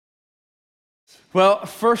Well,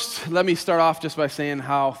 first, let me start off just by saying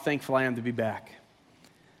how thankful I am to be back.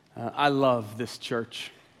 I love this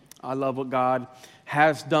church. I love what God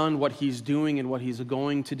has done, what He's doing, and what He's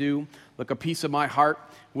going to do. Look, a piece of my heart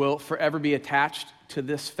will forever be attached to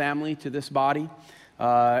this family, to this body.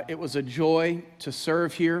 It was a joy to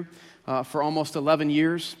serve here for almost 11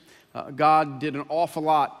 years. God did an awful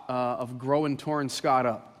lot of growing Torrin Scott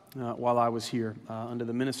up. While I was here under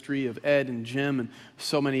the ministry of Ed and Jim and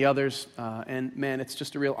so many others. And man, it's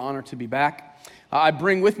just a real honor to be back. I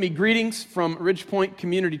bring with me greetings from Ridgepoint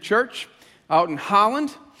Community Church out in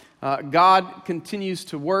Holland. God continues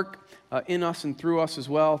to work in us and through us as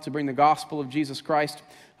well to bring the gospel of Jesus Christ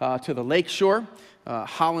to the lakeshore.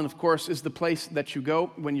 Holland, of course, is the place that you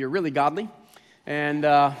go when you're really godly. And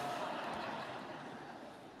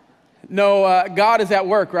No, God is at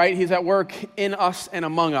work, right? He's at work in us and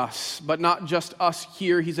among us, but not just us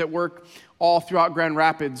here. He's at work all throughout Grand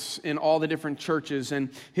Rapids in all the different churches, and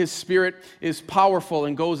His Spirit is powerful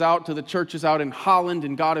and goes out to the churches out in Holland,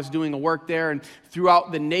 and God is doing a work there and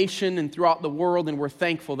throughout the nation and throughout the world, and we're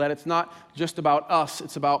thankful that it's not just about us,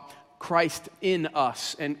 it's about Christ in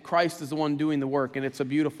us, and Christ is the one doing the work, and it's a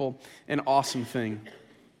beautiful and awesome thing.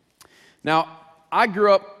 Now, I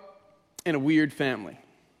grew up in a weird family.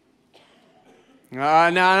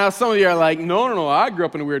 Now some of you are like, no, I grew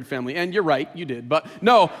up in a weird family. And you're right, you did. But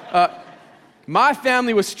no, my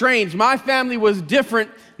family was strange. My family was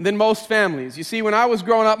different than most families. You see, when I was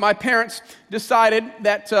growing up, my parents decided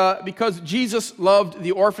that because Jesus loved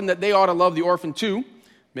the orphan, that they ought to love the orphan too.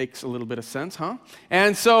 Makes a little bit of sense, huh?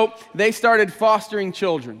 And so they started fostering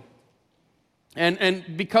children.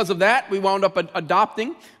 And because of that, we wound up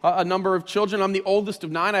adopting a number of children. I'm the oldest of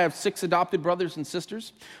 9. I have 6 adopted brothers and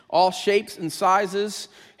sisters, all shapes and sizes,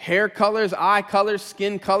 hair colors, eye colors,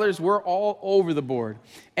 skin colors. We're all over the board.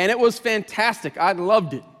 And it was fantastic. I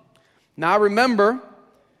loved it. Now, I remember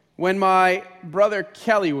when my brother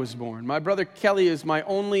Kelly was born. My brother Kelly is my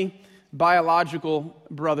only biological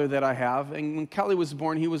brother that I have. And when Kelly was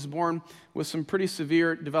born, he was born with some pretty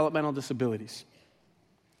severe developmental disabilities.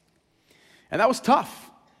 And that was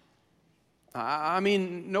tough. I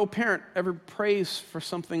mean, no parent ever prays for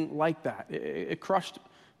something like that. It crushed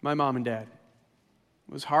my mom and dad.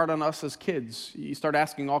 It was hard on us as kids. You start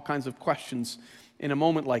asking all kinds of questions in a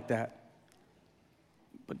moment like that.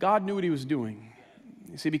 But God knew what He was doing.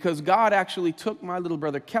 You see, because God actually took my little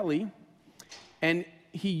brother Kelly, and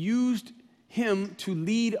He used him to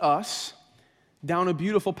lead us down a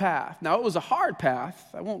beautiful path. Now, it was a hard path,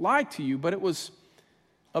 I won't lie to you, but it was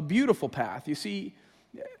a beautiful path. You see,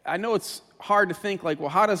 I know it's hard to think like, well,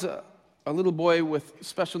 how does a little boy with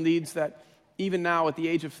special needs that even now at the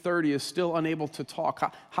age of 30 is still unable to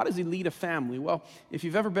talk, how does he lead a family? Well, if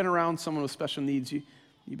you've ever been around someone with special needs, you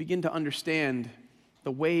begin to understand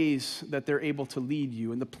the ways that they're able to lead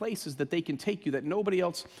you and the places that they can take you that nobody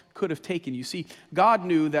else could have taken you. See, God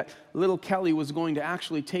knew that little Kelly was going to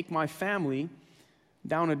actually take my family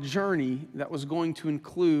down a journey that was going to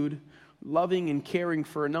include loving and caring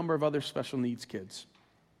for a number of other special needs kids.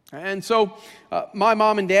 And so my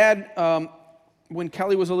mom and dad, when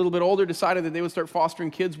Kelly was a little bit older, decided that they would start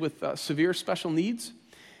fostering kids with severe special needs.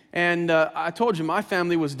 And I told you, my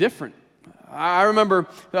family was different. I remember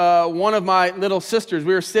one of my little sisters,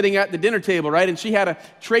 we were sitting at the dinner table, right? And she had a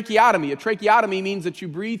tracheotomy. A tracheotomy means that you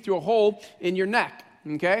breathe through a hole in your neck.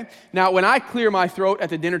 Okay? Now, when I clear my throat at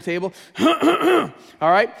the dinner table, all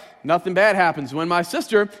right, nothing bad happens. When my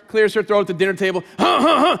sister clears her throat at the dinner table,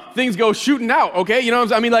 things go shooting out, okay? You know what I'm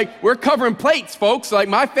saying? I mean, like, we're covering plates, folks. Like,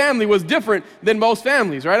 my family was different than most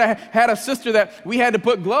families, right? I had a sister that we had to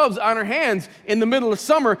put gloves on her hands in the middle of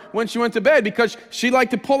summer when she went to bed because she liked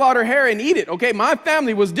to pull out her hair and eat it, okay? My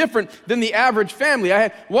family was different than the average family. I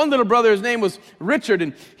had one little brother, his name was Richard,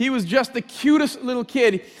 and he was just the cutest little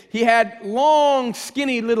kid. He had long,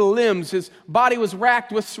 skinny little limbs. His body was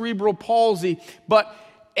racked with cerebral palsy, but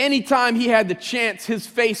anytime he had the chance, his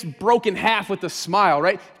face broke in half with a smile,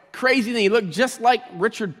 right? Crazy thing. He looked just like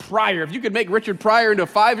Richard Pryor. If you could make Richard Pryor into a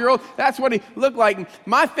 5-year-old, that's what he looked like.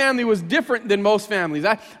 My family was different than most families.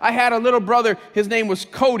 I had a little brother, his name was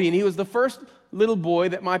Cody, and he was the first little boy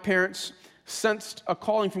that my parents sensed a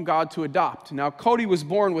calling from God to adopt. Now, Cody was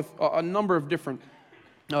born with a number of different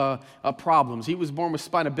problems. He was born with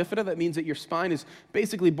spina bifida. That means that your spine is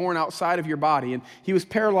basically born outside of your body. And he was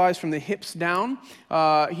paralyzed from the hips down.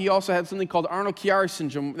 He also had something called Arnold-Chiari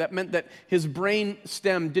syndrome. That meant that his brain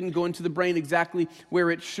stem didn't go into the brain exactly where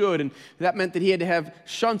it should. And that meant that he had to have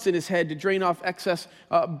shunts in his head to drain off excess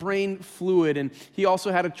brain fluid. And he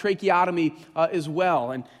also had a tracheotomy as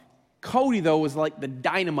well. And Cody, though, was like the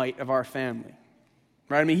dynamite of our family.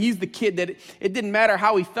 right? I mean, he's the kid that it didn't matter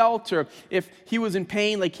how he felt or if he was in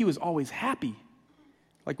pain, like he was always happy.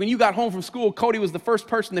 Like when you got home from school, Cody was the first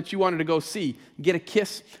person that you wanted to go see, get a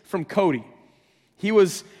kiss from Cody. He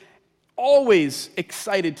was always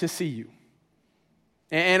excited to see you.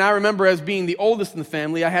 And I remember as being the oldest in the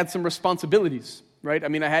family, I had some responsibilities, right? I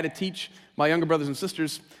mean, I had to teach my younger brothers and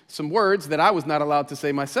sisters some words that I was not allowed to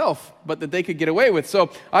say myself, but that they could get away with.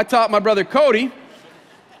 So I taught my brother Cody.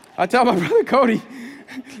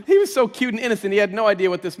 He was so cute and innocent, he had no idea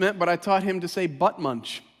what this meant, but I taught him to say butt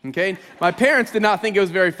munch. Okay? My parents did not think it was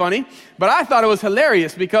very funny, but I thought it was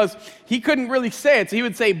hilarious because he couldn't really say it, so he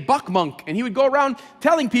would say buck monk, and he would go around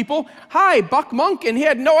telling people, hi, buck monk, and he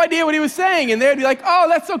had no idea what he was saying, and they'd be like, oh,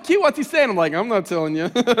 that's so cute, what's he saying? I'm like, I'm not telling you.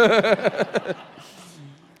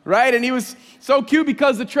 Right? And he was so cute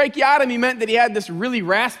because the tracheotomy meant that he had this really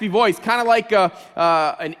raspy voice, kind of like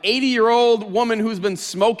an 80-year-old woman who's been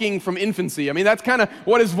smoking from infancy. I mean, that's kind of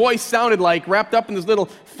what his voice sounded like, wrapped up in this little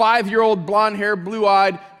 5-year-old blonde-haired,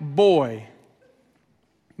 blue-eyed boy.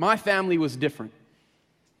 My family was different,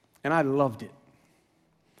 and I loved it.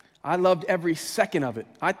 I loved every second of it.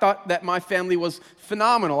 I thought that my family was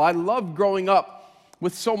phenomenal. I loved growing up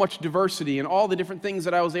with so much diversity and all the different things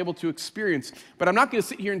that I was able to experience. But I'm not going to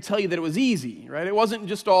sit here and tell you that it was easy, right? It wasn't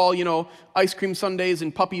just all, ice cream sundaes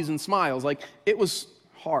and puppies and smiles. Like, it was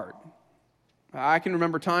hard. I can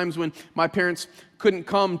remember times when my parents couldn't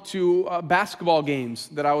come to basketball games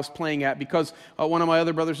that I was playing at because one of my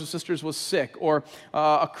other brothers and sisters was sick, or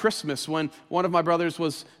a Christmas when one of my brothers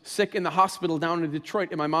was sick in the hospital down in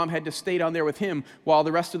Detroit and my mom had to stay down there with him while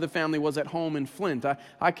the rest of the family was at home in Flint.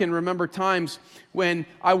 I can remember times when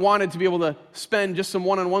I wanted to be able to spend just some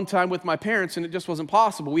one-on-one time with my parents and it just wasn't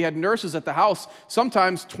possible. We had nurses at the house,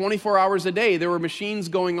 sometimes 24 hours a day. There were machines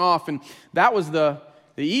going off, and that was the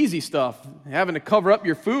easy stuff, having to cover up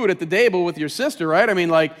your food at the table with your sister, right? I mean,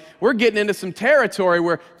 like, we're getting into some territory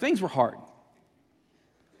where things were hard.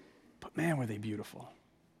 But man, were they beautiful.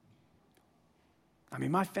 I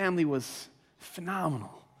mean, my family was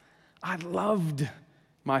phenomenal. I loved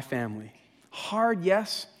my family. Hard,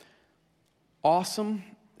 yes. Awesome,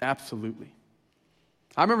 absolutely.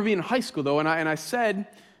 I remember being in high school, though, and I said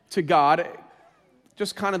to God,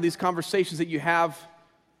 just kind of these conversations that you have,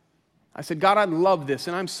 I said, God, I love this,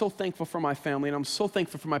 and I'm so thankful for my family, and I'm so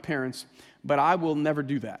thankful for my parents, but I will never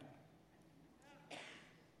do that.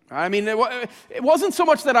 I mean, it wasn't so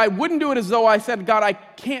much that I wouldn't do it as though I said, God, I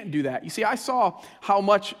can't do that. You see, I saw how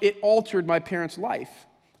much it altered my parents' life.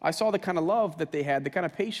 I saw the kind of love that they had, the kind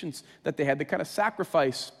of patience that they had, the kind of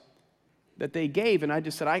sacrifice that they gave, and I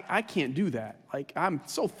just said, I can't do that. Like, I'm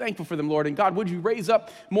so thankful for them, Lord, and God, would you raise up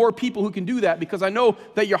more people who can do that, because I know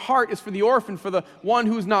that your heart is for the orphan, for the one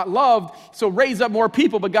who's not loved, so raise up more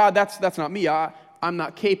people, but God, that's not me. I'm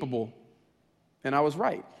not capable, and I was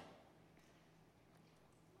right.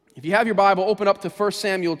 If you have your Bible, open up to 1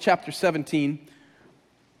 Samuel chapter 17.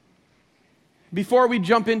 Before we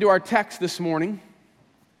jump into our text this morning,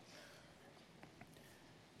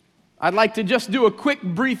 I'd like to just do a quick,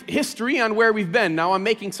 brief history on where we've been. Now, I'm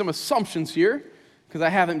making some assumptions here because I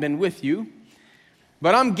haven't been with you.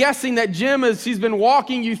 But I'm guessing that Jim, as he's been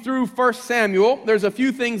walking you through 1 Samuel, there's a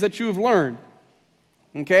few things that you've learned.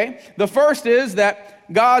 Okay? The first is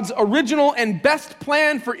that God's original and best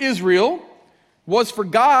plan for Israel was for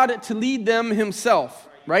God to lead them himself,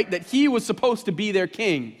 right? That he was supposed to be their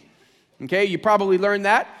king. Okay? You probably learned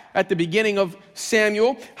that at the beginning of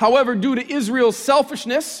Samuel. However, due to Israel's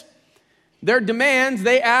selfishness, their demands,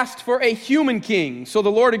 they asked for a human king. So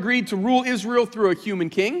the Lord agreed to rule Israel through a human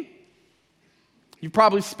king. You've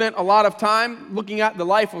probably spent a lot of time looking at the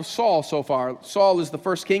life of Saul so far. Saul is the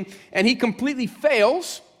first king, and he completely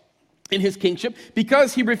fails in his kingship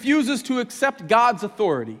because he refuses to accept God's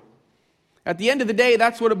authority. At the end of the day,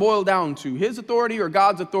 that's what it boiled down to, his authority or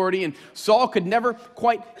God's authority, and Saul could never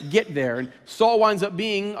quite get there, and Saul winds up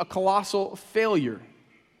being a colossal failure.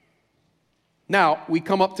 Now, we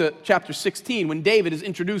come up to chapter 16 when David is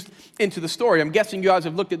introduced into the story. I'm guessing you guys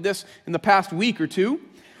have looked at this in the past week or two.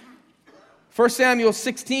 1 Samuel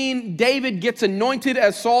 16, David gets anointed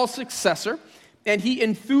as Saul's successor, and he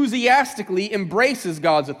enthusiastically embraces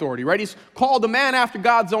God's authority, right? He's called a man after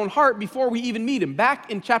God's own heart before we even meet him. Back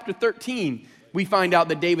in chapter 13, we find out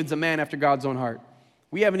that David's a man after God's own heart.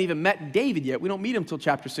 We haven't even met David yet. We don't meet him until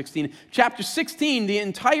chapter 16. Chapter 16, the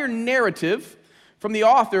entire narrative from the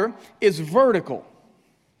author is vertical,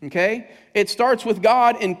 okay? It starts with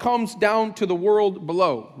God and comes down to the world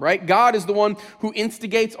below, right? God is the one who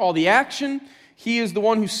instigates all the action. He is the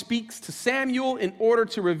one who speaks to Samuel in order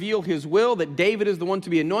to reveal his will, that David is the one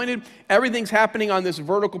to be anointed. Everything's happening on this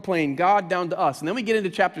vertical plane, God down to us. And then we get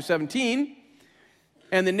into chapter 17,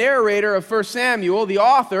 and the narrator of 1 Samuel, the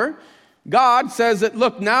author, God says that,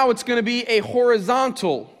 look, now it's going to be a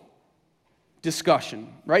horizontal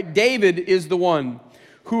discussion, right? David is the one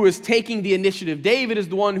who is taking the initiative. David is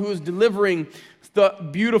the one who is delivering the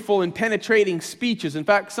beautiful and penetrating speeches. In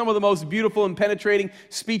fact, some of the most beautiful and penetrating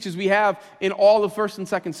speeches we have in all of 1 and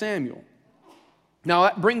 2 Samuel. Now,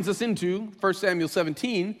 that brings us into 1 Samuel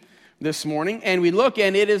 17 this morning, and we look,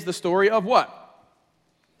 and it is the story of what?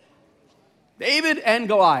 David and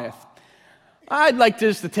Goliath. I'd like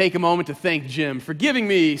just to take a moment to thank Jim for giving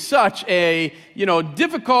me such a,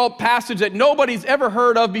 difficult passage that nobody's ever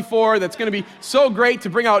heard of before, that's going to be so great to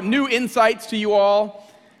bring out new insights to you all.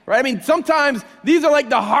 Right? I mean, sometimes these are like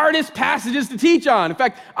the hardest passages to teach on. In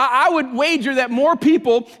fact, I would wager that more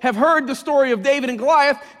people have heard the story of David and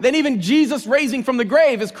Goliath than even Jesus raising from the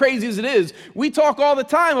grave, as crazy as it is. We talk all the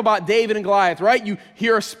time about David and Goliath, right? You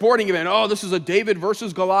hear a sporting event, oh, this is a David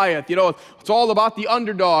versus Goliath. It's all about the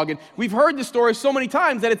underdog. And we've heard the story so many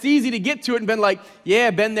times that it's easy to get to it and been like, yeah,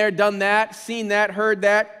 been there, done that, seen that, heard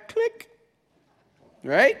that, click.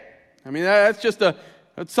 Right? I mean, that's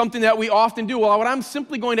something that we often do. Well, what I'm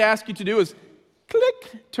simply going to ask you to do is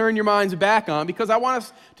click, turn your minds back on, because I want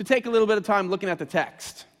us to take a little bit of time looking at the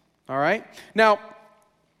text. All right? Now,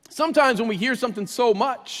 sometimes when we hear something so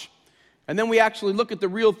much, and then we actually look at the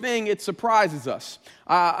real thing, it surprises us.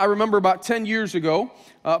 I remember about 10 years ago,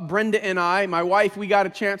 Brenda and I, my wife, we got a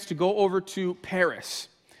chance to go over to Paris.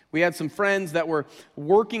 We had some friends that were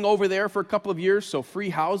working over there for a couple of years, so free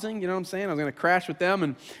housing, you know what I'm saying? I was going to crash with them,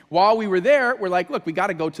 and while we were there, we're like, look, we got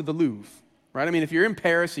to go to the Louvre, right? I mean, if you're in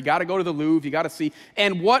Paris, you got to go to the Louvre, you got to see.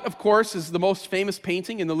 And what, of course, is the most famous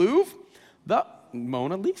painting in the Louvre? The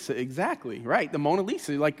Mona Lisa, exactly, right? The Mona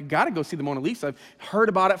Lisa, you got to go see the Mona Lisa. I've heard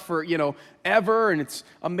about it for, ever, and it's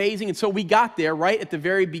amazing. And so we got there right at the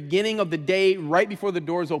very beginning of the day, right before the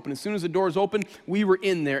doors opened. As soon as the doors opened, we were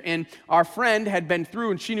in there. And our friend had been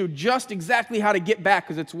through, and she knew just exactly how to get back,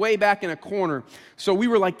 because it's way back in a corner. So we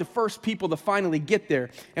were like the first people to finally get there.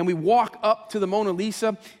 And we walk up to the Mona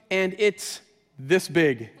Lisa, and it's this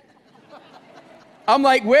big. I'm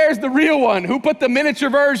like, where's the real one? Who put the miniature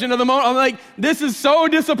version of the Mona? I'm like, this is so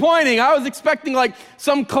disappointing. I was expecting like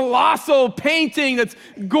some colossal painting that's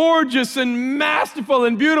gorgeous and masterful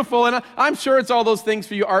and beautiful. And I'm sure it's all those things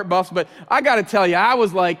for you art buffs, but I got to tell you, I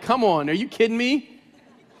was like, come on, are you kidding me?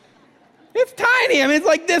 It's tiny. I mean, it's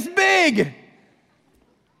like this big.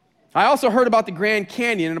 I also heard about the Grand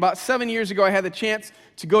Canyon, and about 7 years ago, I had the chance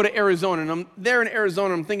to go to Arizona. And I'm there in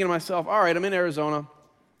Arizona, I'm thinking to myself, all right, I'm in Arizona.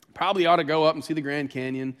 Probably ought to go up and see the Grand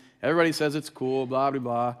Canyon. Everybody says it's cool, blah, blah,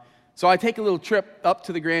 blah. So I take a little trip up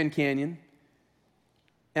to the Grand Canyon,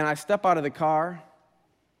 and I step out of the car,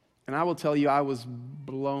 and I will tell you, I was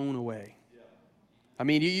blown away. I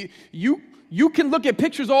mean, you can look at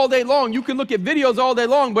pictures all day long, you can look at videos all day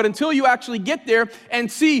long, but until you actually get there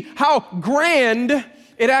and see how grand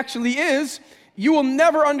it actually is, you will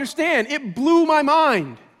never understand. It blew my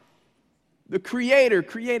mind. The Creator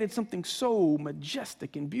created something so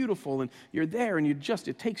majestic and beautiful, and you're there, and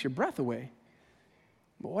it takes your breath away.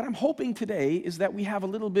 But what I'm hoping today is that we have a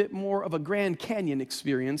little bit more of a Grand Canyon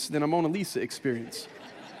experience than a Mona Lisa experience.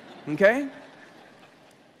 Okay?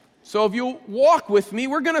 So if you'll walk with me,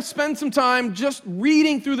 we're going to spend some time just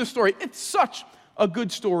reading through the story. It's such a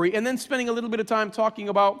good story, and then spending a little bit of time talking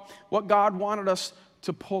about what God wanted us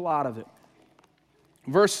to pull out of it.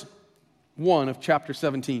 Verse 1 of chapter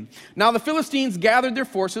 17. Now the Philistines gathered their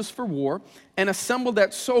forces for war and assembled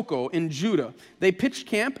at Soko in Judah. They pitched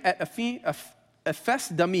camp at Ephes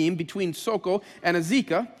Damim between Soko and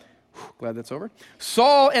Azekah. Glad that's over.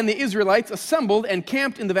 Saul and the Israelites assembled and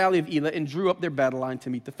camped in the valley of Elah and drew up their battle line to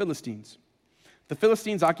meet the Philistines. The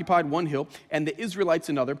Philistines occupied one hill and the Israelites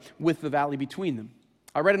another, with the valley between them.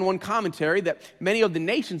 I read in one commentary that many of the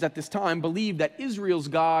nations at this time believed that Israel's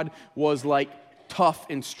God was like tough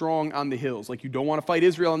and strong on the hills. Like, you don't want to fight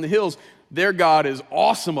Israel on the hills. Their God is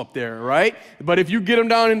awesome up there, right? But if you get them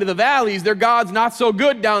down into the valleys, their God's not so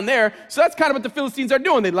good down there. So that's kind of what the Philistines are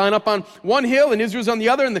doing. They line up on one hill and Israel's on the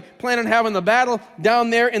other, and they plan on having the battle down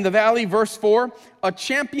there in the valley. Verse 4, a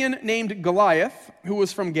champion named Goliath, who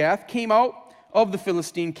was from Gath, came out of the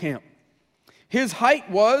Philistine camp. His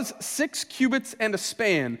height was 6 cubits and a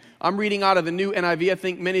span. I'm reading out of the new NIV. I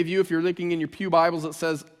think many of you, if you're looking in your pew Bibles, it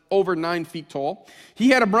says over 9 feet tall. He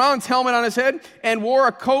had a bronze helmet on his head and wore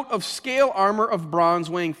a coat of scale armor of bronze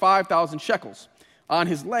weighing 5,000 shekels. On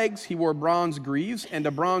his legs he wore bronze greaves, and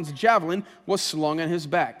a bronze javelin was slung on his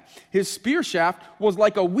back. His spear shaft was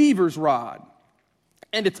like a weaver's rod,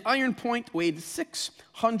 and its iron point weighed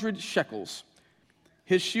 600 shekels.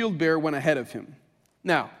 His shield bearer went ahead of him.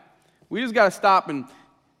 Now, we just got to stop and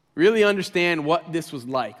really understand what this was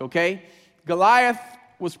like, okay? Goliath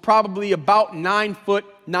was probably about 9 foot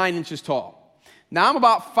 9 inches tall. Now I'm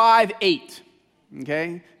about 5'8",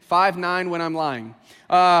 okay? 5'9" when I'm lying.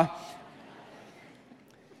 I'm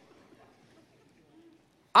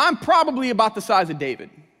probably about the size of David.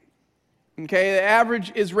 Okay, the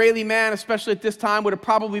average Israeli man, especially at this time, would have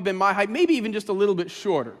probably been my height, maybe even just a little bit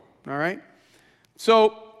shorter, all right?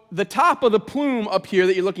 So the top of the plume up here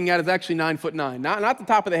that you're looking at is actually 9 foot 9, not the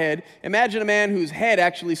top of the head. Imagine a man whose head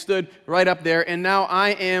actually stood right up there, and now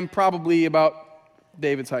I am probably about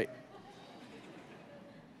David's height.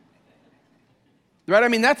 Right? I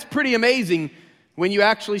mean, that's pretty amazing when you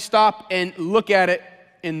actually stop and look at it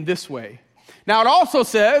in this way. Now, it also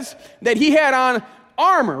says that he had on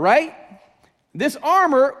armor, right? This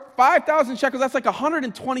armor, 5,000 shekels, that's like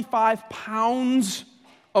 125 pounds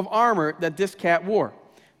of armor that this cat wore.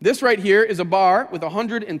 This right here is a bar with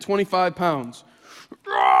 125 pounds.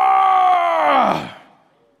 Oh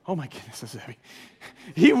my goodness, this is heavy.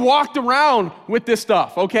 He walked around with this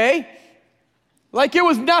stuff, okay? Like it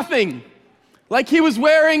was nothing. Like he was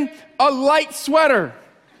wearing a light sweater.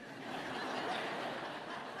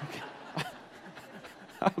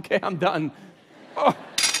 Okay, I'm done. Oh.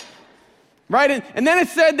 Right? And then it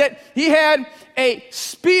said that he had a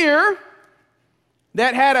spear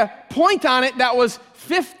that had a point on it that was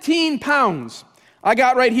 15 pounds. I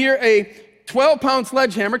got right here a 12-pound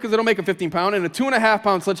sledgehammer, because it'll make a 15-pound, and a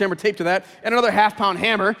 2.5-pound sledgehammer taped to that, and another half-pound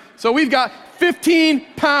hammer. So we've got 15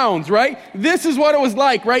 pounds, right? This is what it was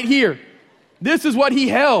like right here. This is what he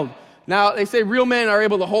held. Now, they say real men are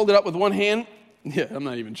able to hold it up with one hand. Yeah, I'm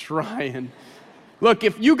not even trying. Look,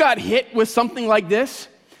 if you got hit with something like this,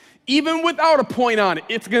 even without a point on it,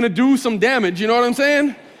 it's going to do some damage, you know what I'm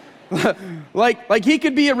saying? like he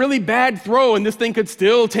could be a really bad throw and this thing could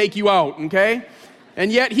still take you out, okay?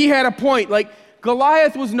 And yet he had a point. Like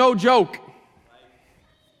Goliath was no joke.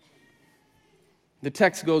 The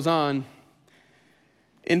text goes on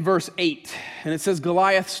in verse 8, and it says,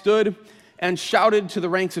 Goliath stood and shouted to the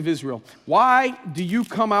ranks of Israel, Why do you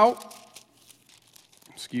come out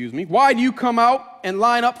and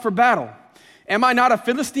line up for battle? Am I not a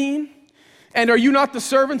Philistine? And are you not the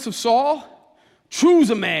servants of Saul? Choose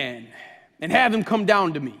a man and have him come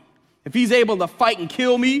down to me. If he's able to fight and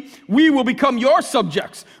kill me, we will become your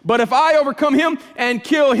subjects. But if I overcome him and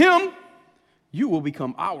kill him, you will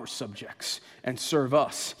become our subjects and serve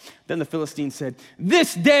us. Then the Philistine said,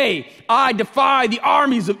 This day I defy the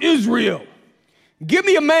armies of Israel. Give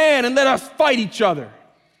me a man and let us fight each other.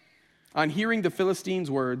 On hearing the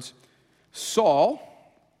Philistines' words, Saul,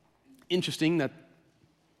 interesting that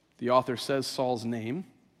the author says Saul's name,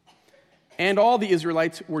 and all the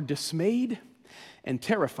Israelites were dismayed and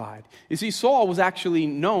terrified. You see, Saul was actually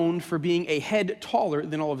known for being a head taller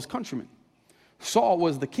than all of his countrymen. Saul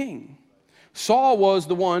was the king. Saul was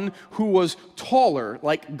the one who was taller,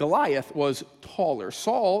 like Goliath was taller.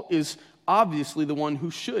 Saul is obviously the one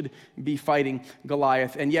who should be fighting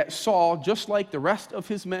Goliath. And yet Saul, just like the rest of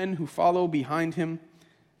his men who follow behind him,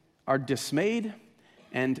 are dismayed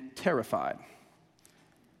and terrified.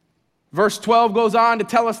 Verse 12 goes on to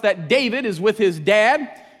tell us that David is with his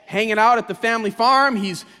dad, hanging out at the family farm.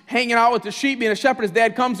 He's hanging out with the sheep, being a shepherd. His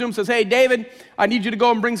dad comes to him and says, Hey, David, I need you to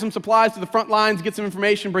go and bring some supplies to the front lines, get some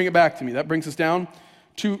information, bring it back to me. That brings us down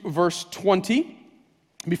to verse 20.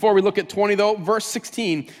 Before we look at 20, though, verse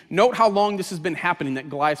 16, note how long this has been happening, that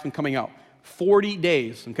Goliath's been coming out. 40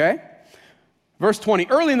 days, okay? Verse 20,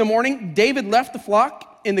 early in the morning, David left the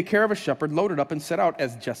flock in the care of a shepherd, loaded up, and set out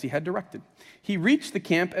as Jesse had directed. He reached the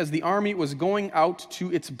camp as the army was going out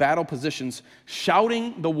to its battle positions,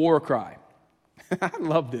 shouting the war cry. I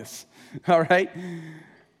love this, all right?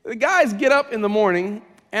 The guys get up in the morning,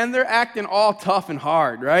 and they're acting all tough and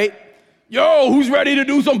hard, right? Yo, who's ready to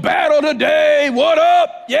do some battle today? What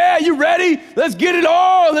up? Yeah, you ready? Let's get it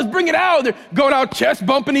on. Let's bring it out. They're going out chest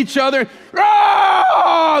bumping each other.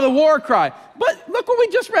 Ah, the war cry. But look what we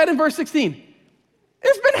just read in verse 16.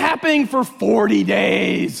 It's been happening for 40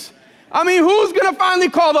 days. I mean, who's going to finally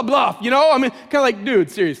call the bluff? You know, I mean, kind of like, dude,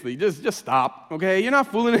 seriously, just stop, okay? You're not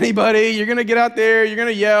fooling anybody. You're going to get out there, you're going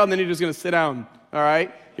to yell, and then you're just going to sit down, all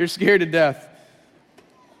right? You're scared to death.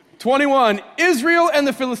 21, Israel and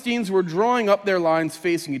the Philistines were drawing up their lines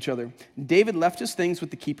facing each other. David left his things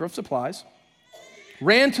with the keeper of supplies,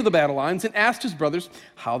 ran to the battle lines, and asked his brothers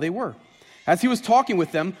how they were. As he was talking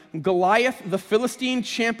with them, Goliath, the Philistine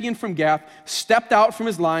champion from Gath, stepped out from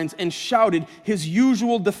his lines and shouted his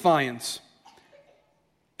usual defiance.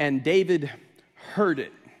 And David heard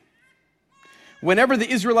it. Whenever the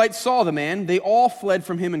Israelites saw the man, they all fled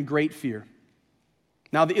from him in great fear.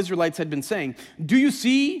 Now the Israelites had been saying, Do you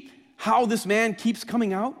see how this man keeps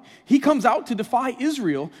coming out? He comes out to defy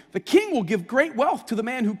Israel. The king will give great wealth to the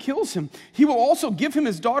man who kills him. He will also give him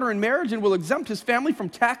his daughter in marriage and will exempt his family from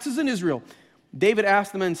taxes in Israel. David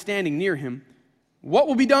asked the men standing near him, what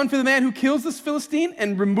will be done for the man who kills this Philistine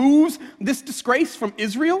and removes this disgrace from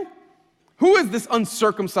Israel? Who is this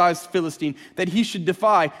uncircumcised Philistine that he should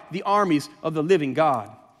defy the armies of the living God?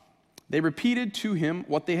 They repeated to him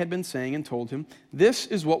what they had been saying and told him, this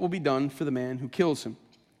is what will be done for the man who kills him.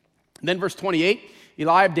 Then verse 28,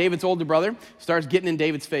 Eliab, David's older brother, starts getting in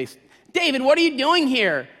David's face. David, what are you doing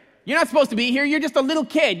here? You're not supposed to be here. You're just a little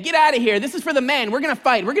kid. Get out of here. This is for the men. We're going to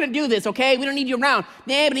fight. We're going to do this, okay? We don't need you around.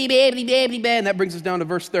 And that brings us down to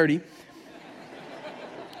verse 30.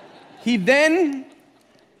 He then,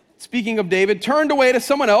 speaking of David, turned away to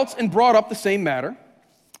someone else and brought up the same matter.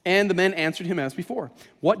 And the men answered him as before.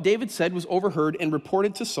 What David said was overheard and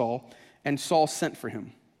reported to Saul, and Saul sent for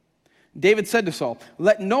him. David said to Saul,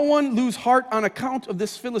 let no one lose heart on account of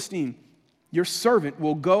this Philistine. Your servant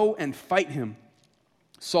will go and fight him.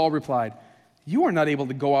 Saul replied, you are not able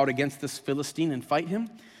to go out against this Philistine and fight him.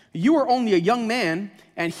 You are only a young man,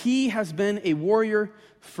 and he has been a warrior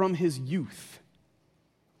from his youth.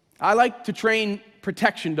 I like to train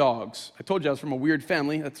protection dogs. I told you I was from a weird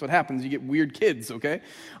family. That's what happens. You get weird kids, okay?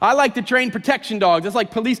 I like to train protection dogs. It's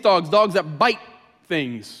like police dogs, dogs that bite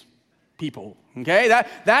things, people, okay?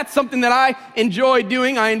 That's something that I enjoy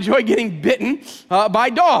doing. I enjoy getting bitten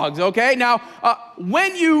by dogs, okay? Now,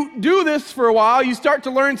 when you do this for a while, you start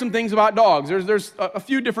to learn some things about dogs. There's a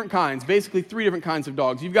few different kinds, basically 3 different kinds of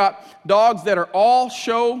dogs. You've got dogs that are all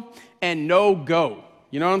show and no go.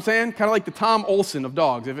 You know what I'm saying? Kind of like the Tom Olson of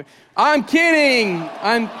dogs. I'm kidding,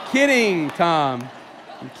 Tom.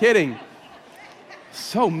 I'm kidding.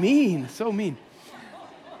 So mean.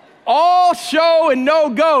 All show and no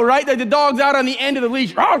go, right? Like the dog's out on the end of the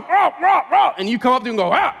leash, and you come up to him and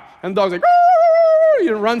go, and the dog's like,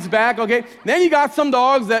 runs back, okay? Then you got some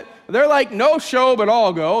dogs that they're like no show but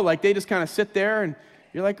all go, like they just kind of sit there and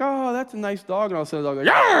you're like, oh, that's a nice dog, and all of a sudden the dog's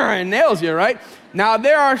like, and nails you, right? Now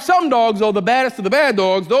there are some dogs, though, the baddest of the bad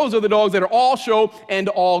dogs, those are the dogs that are all show and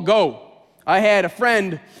all go. I had a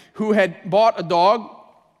friend who had bought a dog.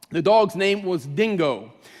 The dog's name was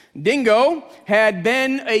Dingo. Dingo had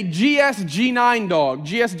been a GSG-9 dog.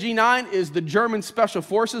 GSG-9 is the German Special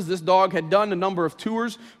Forces. This dog had done a number of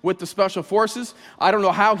tours with the Special Forces. I don't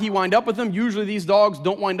know how he wound up with them. Usually these dogs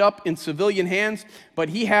don't wind up in civilian hands, but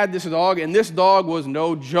he had this dog, and this dog was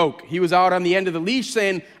no joke. He was out on the end of the leash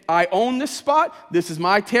saying, I own this spot. This is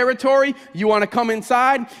my territory. You want to come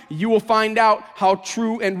inside? You will find out how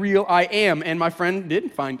true and real I am. And my friend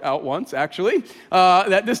did find out once, actually,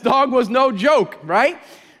 that this dog was no joke, right?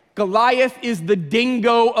 Goliath is the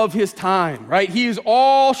Dingo of his time, right? He is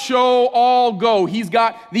all show, all go. He's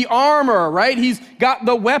got the armor, right? He's got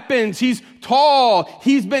the weapons. He's tall.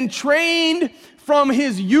 He's been trained from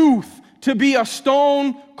his youth to be a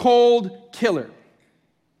stone-cold killer.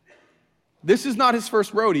 This is not his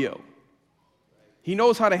first rodeo. He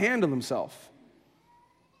knows how to handle himself.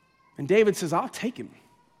 And David says, I'll take him.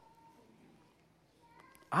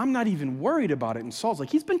 I'm not even worried about it. And Saul's like,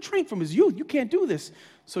 he's been trained from his youth. You can't do this.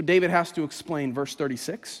 So David has to explain, verse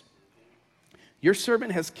 36. Your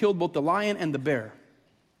servant has killed both the lion and the bear.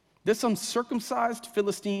 This uncircumcised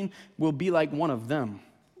Philistine will be like one of them,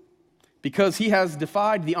 because he has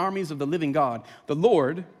defied the armies of the living God. The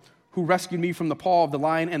Lord, who rescued me from the paw of the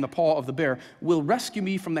lion and the paw of the bear, will rescue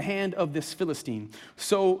me from the hand of this Philistine.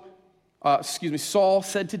 So, Saul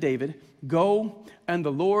said to David, go, and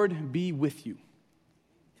the Lord be with you.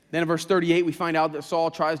 Then in verse 38, we find out that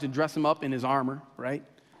Saul tries to dress him up in his armor, right?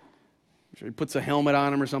 I'm sure he puts a helmet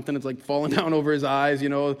on him or something. It's like falling down over his eyes, you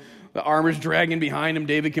know. The armor's dragging behind him.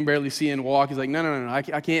 David can barely see and walk. He's like, no, I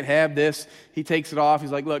can't have this. He takes it off.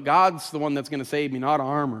 He's like, look, God's the one that's going to save me, not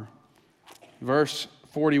armor. Verse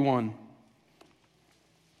 41.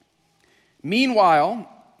 Meanwhile,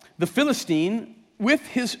 the Philistine, with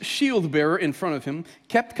his shield bearer in front of him,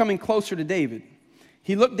 kept coming closer to David.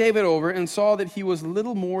 He looked David over and saw that he was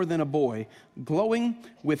little more than a boy, glowing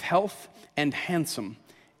with health and handsome,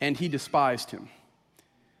 and he despised him.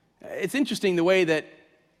 It's interesting the way that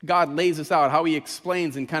God lays this out, how he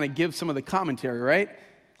explains and kind of gives some of the commentary, right?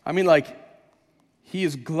 I mean, like, he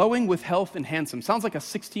is glowing with health and handsome. Sounds like a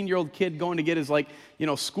 16-year-old kid going to get his,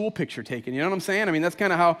 school picture taken. You know what I'm saying? I mean, that's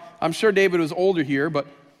kind of how, I'm sure David was older here, but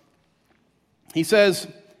he said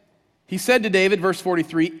to David, verse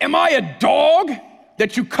 43, am I a dog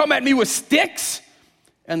that you come at me with sticks?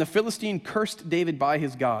 And the Philistine cursed David by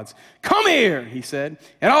his gods. Come here, he said,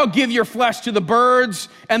 and I'll give your flesh to the birds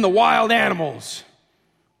and the wild animals.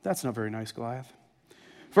 That's not very nice, Goliath.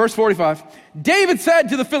 Verse 45. David said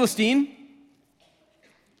to the Philistine,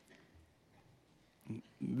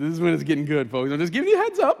 this is when it's getting good, folks. I'm just giving you a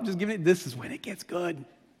heads up. This is when it gets good.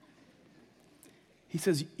 He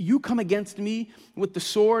says, you come against me with the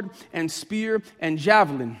sword and spear and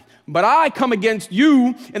javelin, but I come against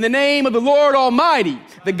you in the name of the Lord Almighty,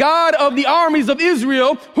 the God of the armies of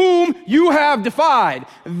Israel, whom you have defied.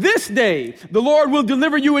 This day the Lord will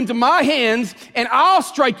deliver you into my hands, and I'll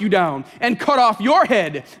strike you down and cut off your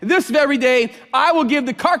head. This very day I will give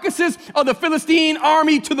the carcasses of the Philistine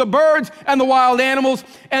army to the birds and the wild animals,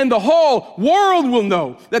 and the whole world will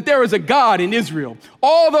know that there is a God in Israel.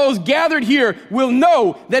 All those gathered here will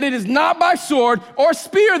know that it is not by sword or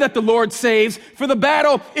spear that the Lord saves, for the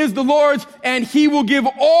battle is the Lord's, and he will give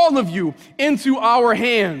all of you into our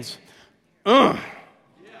hands. That's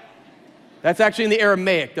actually in the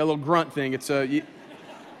Aramaic, that little grunt thing. It's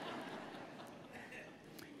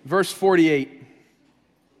Verse 48.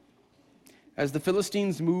 As the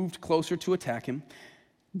Philistines moved closer to attack him,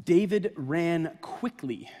 David ran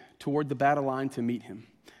quickly toward the battle line to meet him.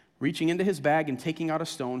 Reaching into his bag and taking out a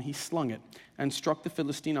stone, he slung it and struck the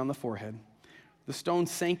Philistine on the forehead. The stone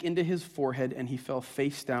sank into his forehead, and he fell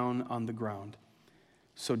face down on the ground.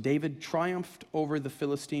 So David triumphed over the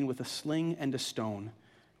Philistine with a sling and a stone.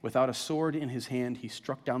 Without a sword in his hand, he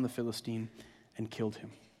struck down the Philistine and killed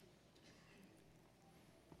him.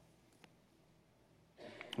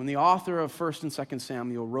 When the author of 1st and 2nd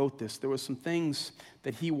Samuel wrote this, there were some things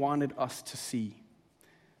that he wanted us to see.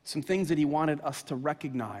 Some things that he wanted us to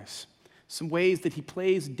recognize. Some ways that he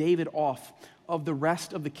plays David off of the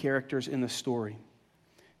rest of the characters in the story.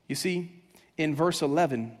 You see, in verse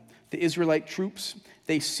 11, the Israelite troops,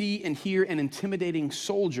 they see and hear an intimidating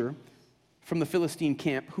soldier from the Philistine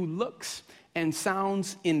camp who looks and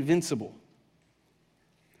sounds invincible.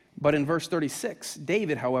 But in verse 36,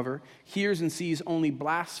 David, however, hears and sees only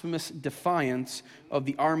blasphemous defiance of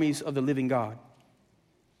the armies of the living God.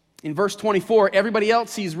 In verse 24, everybody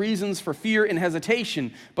else sees reasons for fear and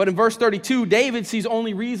hesitation. But in verse 32, David sees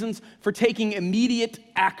only reasons for taking immediate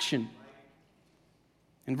action.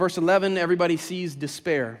 In verse 11, everybody sees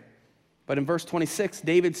despair. But in verse 26,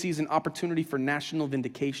 David sees an opportunity for national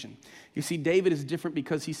vindication. You see, David is different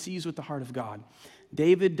because he sees with the heart of God.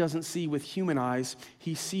 David doesn't see with human eyes,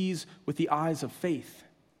 he sees with the eyes of faith.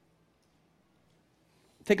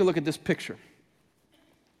 Take a look at this picture.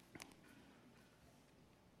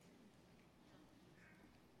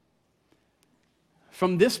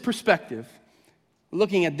 From this perspective,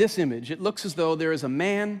 looking at this image, it looks as though there is a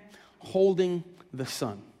man holding the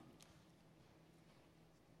sun.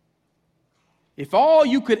 If all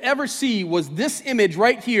you could ever see was this image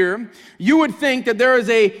right here, you would think that there is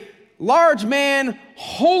a large man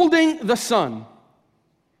holding the sun.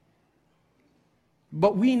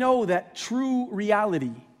 But we know that true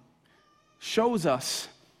reality shows us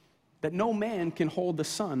that no man can hold the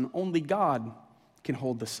sun. Only God can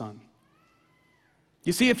hold the sun.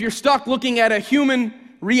 You see, if you're stuck looking at a human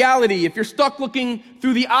reality, if you're stuck looking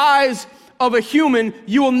through the eyes of a human,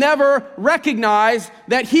 you will never recognize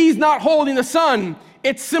that he's not holding the sun.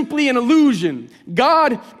 It's simply an illusion.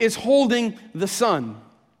 God is holding the sun.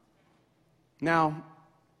 Now,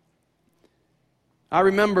 I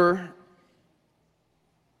remember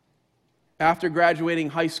after graduating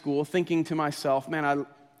high school thinking to myself, man, I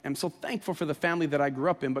am so thankful for the family that I grew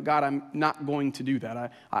up in, but God, I'm not going to do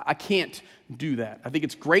that. I can't do that. I think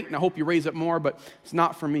it's great, and I hope you raise up more, but it's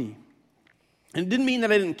not for me. And it didn't mean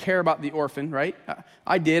that I didn't care about the orphan, right?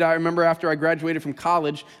 I did. I remember after I graduated from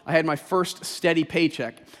college, I had my first steady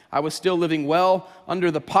paycheck. I was still living well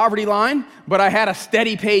under the poverty line, but I had a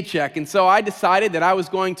steady paycheck. And so I decided that I was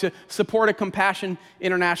going to support a Compassion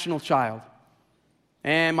International child.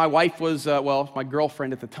 And my wife was, my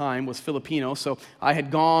girlfriend at the time was Filipino, so I had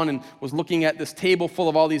gone and was looking at this table full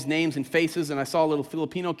of all these names and faces, and I saw a little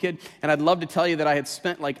Filipino kid, and I'd love to tell you that I had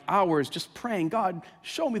spent like hours just praying, God,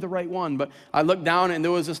 show me the right one. But I looked down, and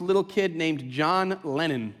there was this little kid named John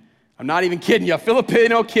Lennon. I'm not even kidding you, a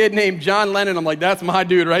Filipino kid named John Lennon. I'm like, that's my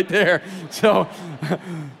dude right there. So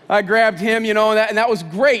I grabbed him, and that was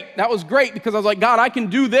great. That was great because I was like, God, I can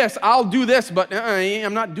do this. I'll do this, but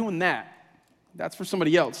I'm not doing that. That's for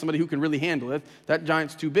somebody else, somebody who can really handle it. That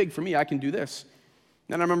giant's too big for me. I can do this.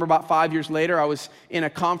 Then I remember about 5 years later, I was in a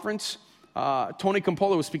conference. Tony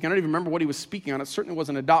Campolo was speaking. I don't even remember what he was speaking on. It certainly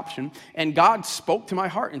wasn't adoption. And God spoke to my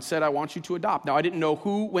heart and said, I want you to adopt. Now, I didn't know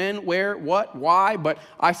who, when, where, what, why, but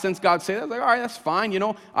I sensed God say that. I was like, all right, that's fine.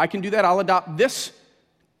 I can do that. I'll adopt this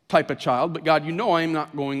type of child. But God, I'm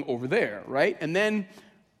not going over there, right? And then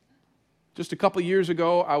just a couple years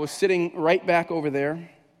ago, I was sitting right back over there.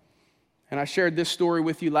 And I shared this story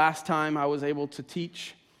with you last time I was able to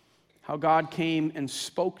teach how God came and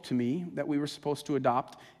spoke to me that we were supposed to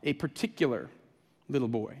adopt a particular little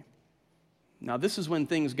boy. Now, this is when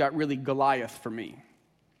things got really Goliath for me.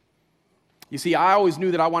 You see, I always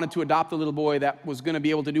knew that I wanted to adopt a little boy that was going to be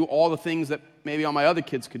able to do all the things that maybe all my other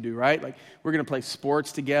kids could do, right? Like, we're going to play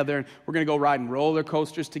sports together, and we're going to go riding roller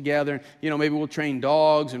coasters together. Maybe we'll train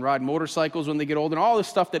dogs and ride motorcycles when they get older, and all this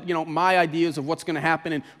stuff that, my ideas of what's going to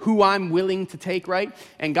happen and who I'm willing to take, right?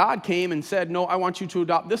 And God came and said, no, I want you to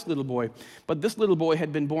adopt this little boy. But this little boy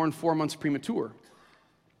had been born 4 months premature.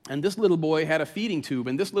 And this little boy had a feeding tube,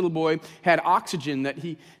 and this little boy had oxygen that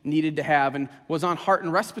he needed to have and was on heart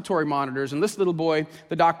and respiratory monitors. And this little boy,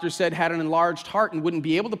 the doctor said, had an enlarged heart and wouldn't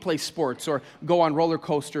be able to play sports or go on roller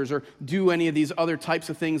coasters or do any of these other types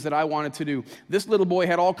of things that I wanted to do. This little boy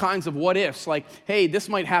had all kinds of what ifs, like, hey, this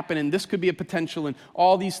might happen and this could be a potential and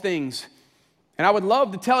all these things. And I would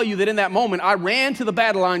love to tell you that in that moment, I ran to the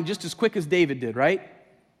battle line just as quick as David did, right?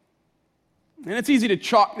 And it's easy to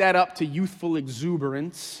chalk that up to youthful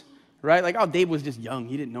exuberance, right? Like, oh, David was just young.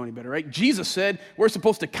 He didn't know any better, right? Jesus said we're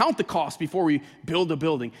supposed to count the cost before we build a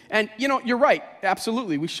building. And, you're right.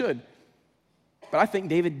 Absolutely, we should. But I think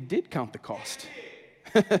David did count the cost.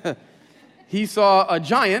 He saw a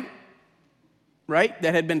giant, right,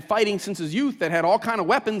 that had been fighting since his youth, that had all kind of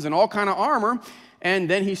weapons and all kind of armor, and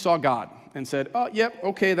then he saw God and said, oh, yep,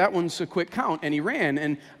 okay, that one's a quick count, and he ran.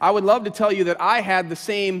 And I would love to tell you that I had the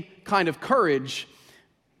same kind of courage,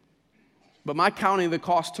 but my counting of the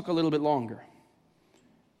cost took a little bit longer.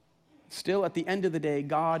 Still, at the end of the day,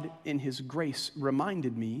 God, in His grace,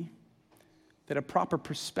 reminded me that a proper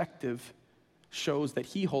perspective shows that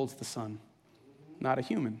He holds the sun, not a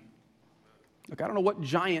human. Look, I don't know what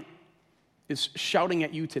giant is shouting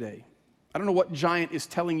at you today. I don't know what giant is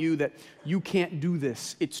telling you that you can't do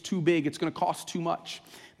this. It's too big. It's going to cost too much.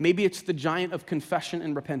 Maybe it's the giant of confession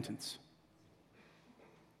and repentance.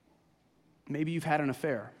 Maybe you've had an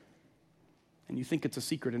affair and you think it's a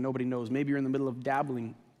secret and nobody knows. Maybe you're in the middle of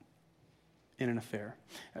dabbling in an affair.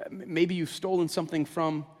 Maybe you've stolen something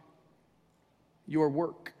from your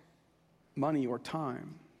work, money or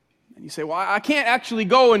time. And you say, well, I can't actually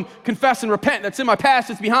go and confess and repent. That's in my past.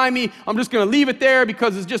 It's behind me. I'm just going to leave it there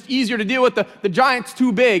because it's just easier to deal with. The giant's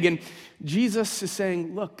too big. And Jesus is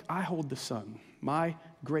saying, look, I hold the sun. My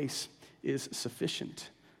grace is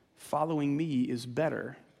sufficient. Following me is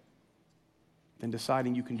better than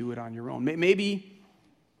deciding you can do it on your own. Maybe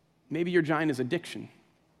your giant is addiction.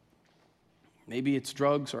 Maybe it's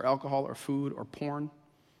drugs or alcohol or food or porn.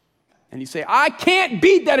 And you say, I can't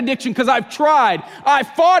beat that addiction because I've tried. I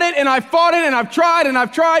fought it and I fought it and I've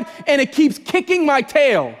tried and it keeps kicking my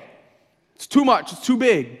tail. It's too much. It's too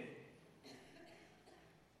big.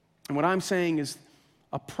 And what I'm saying is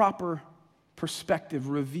a proper perspective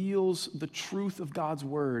reveals the truth of God's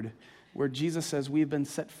word, where Jesus says we have been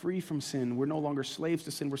set free from sin. We're no longer slaves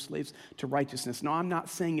to sin. We're slaves to righteousness. No, I'm not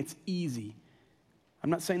saying it's easy. I'm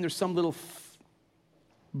not saying there's some little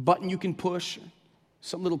button you can push,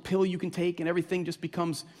 some little pill you can take, and everything just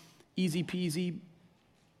becomes easy peasy.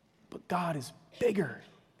 But God is bigger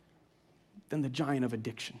than the giant of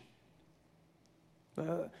addiction.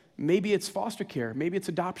 Maybe it's foster care. Maybe it's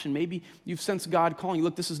adoption. Maybe you've sensed God calling you.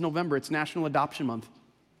 Look, this is November. It's National Adoption Month.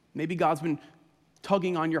 Maybe God's been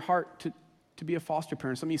tugging on your heart to be a foster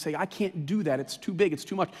parent. Some of you say, I can't do that. It's too big. It's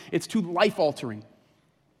too much. It's too life-altering.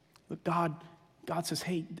 Look, God says,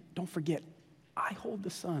 hey, don't forget, I hold the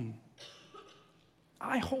sun.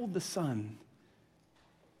 I hold the sun.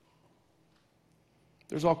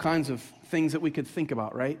 There's all kinds of things that we could think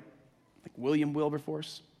about, right? Like William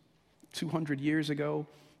Wilberforce, 200 years ago,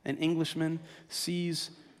 an Englishman sees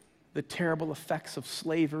the terrible effects of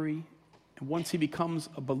slavery, and once he becomes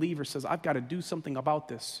a believer, says, I've got to do something about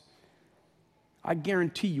this. I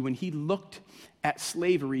guarantee you, when he looked at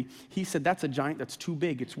slavery, he said, that's a giant that's too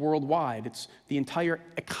big. It's worldwide. It's the entire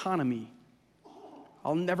economy.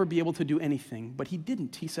 I'll never be able to do anything. But he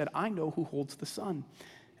didn't. He said, I know who holds the sun.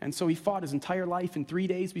 And so he fought his entire life. And 3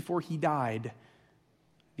 days before he died,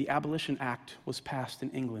 the Abolition Act was passed in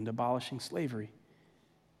England, abolishing slavery.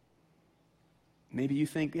 Maybe you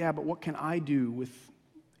think, yeah, but what can I do with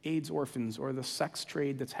AIDS orphans or the sex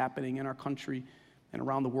trade that's happening in our country and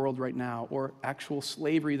around the world right now, or actual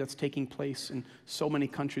slavery that's taking place in so many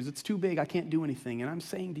countries? It's too big. I can't do anything. And I'm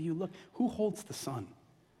saying to you, look, who holds the sun?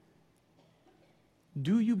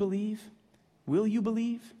 Do you believe? Will you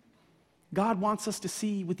believe? God wants us to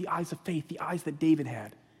see with the eyes of faith, the eyes that David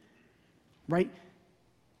had, right?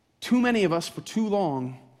 Too many of us for too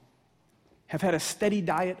long have had a steady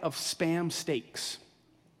diet of Spam steaks.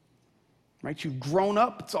 right? You've grown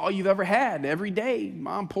up. It's all you've ever had. Every day,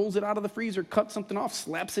 mom pulls it out of the freezer, cuts something off,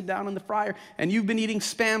 slaps it down in the fryer, and you've been eating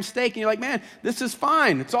Spam steak, and you're like, man, this is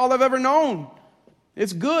fine. It's all I've ever known.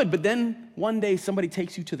 It's good. But then one day, somebody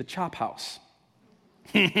takes you to the Chop House.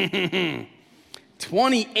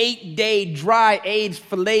 28-day dry-aged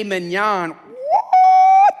filet mignon.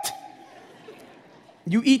 What?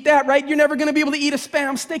 You eat that, right? You're never going to be able to eat a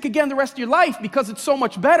Spam steak again the rest of your life because it's so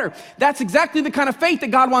much better. That's exactly the kind of faith that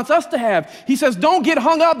God wants us to have. He says, don't get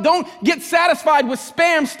hung up. Don't get satisfied with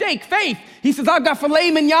Spam steak faith. He says, I've got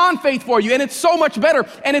filet mignon faith for you, and it's so much better,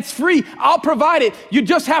 and it's free. I'll provide it. You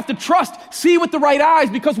just have to trust, see with the right eyes,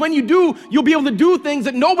 because when you do, you'll be able to do things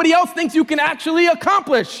that nobody else thinks you can actually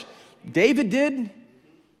accomplish. David did.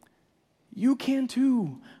 You can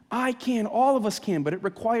too. I can. All of us can, but it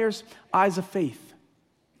requires eyes of faith.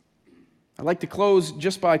 I'd like to close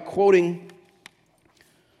just by quoting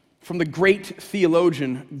from the great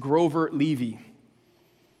theologian Grover Levy.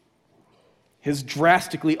 His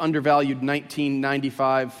drastically undervalued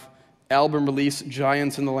 1995 album release,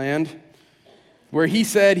 Giants in the Land, where he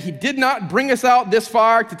said, he did not bring us out this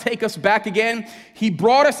far to take us back again. He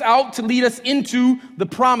brought us out to lead us into the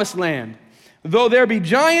promised land. Though there be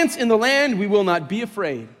giants in the land, we will not be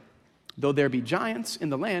afraid. Though there be giants in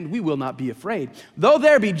the land, we will not be afraid. Though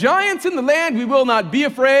there be giants in the land, we will not be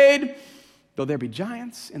afraid. Though there be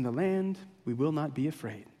giants in the land, we will not be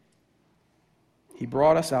afraid. He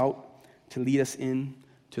brought us out to lead us in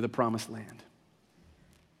to the promised land.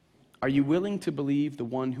 Are you willing to believe the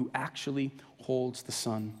one who actually holds the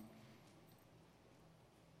sun?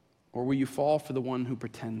 Or will you fall for the one who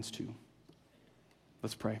pretends to?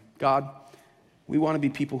 Let's pray. God, we want to be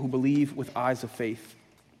people who believe with eyes of faith,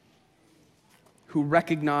 who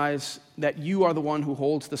recognize that you are the one who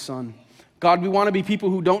holds the sun. God, we want to be people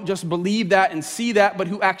who don't just believe that and see that, but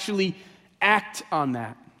who actually act on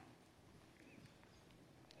that.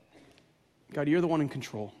 God, you're the one in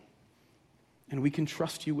control, and we can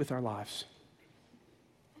trust you with our lives.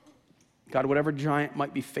 God, whatever giant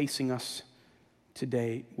might be facing us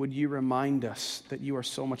today, would you remind us that you are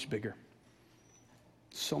so much bigger,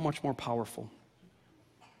 so much more powerful.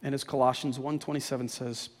 And as Colossians 1:27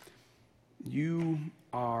 says, you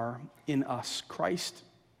are in us, Christ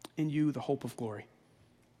in you, the hope of glory.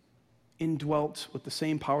 Indwelt with the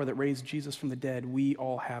same power that raised Jesus from the dead, we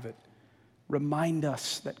all have it. Remind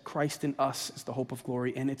us that Christ in us is the hope of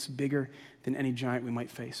glory, and it's bigger than any giant we might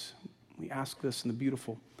face. We ask this in the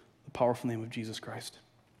beautiful, the powerful name of Jesus Christ.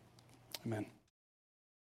 Amen.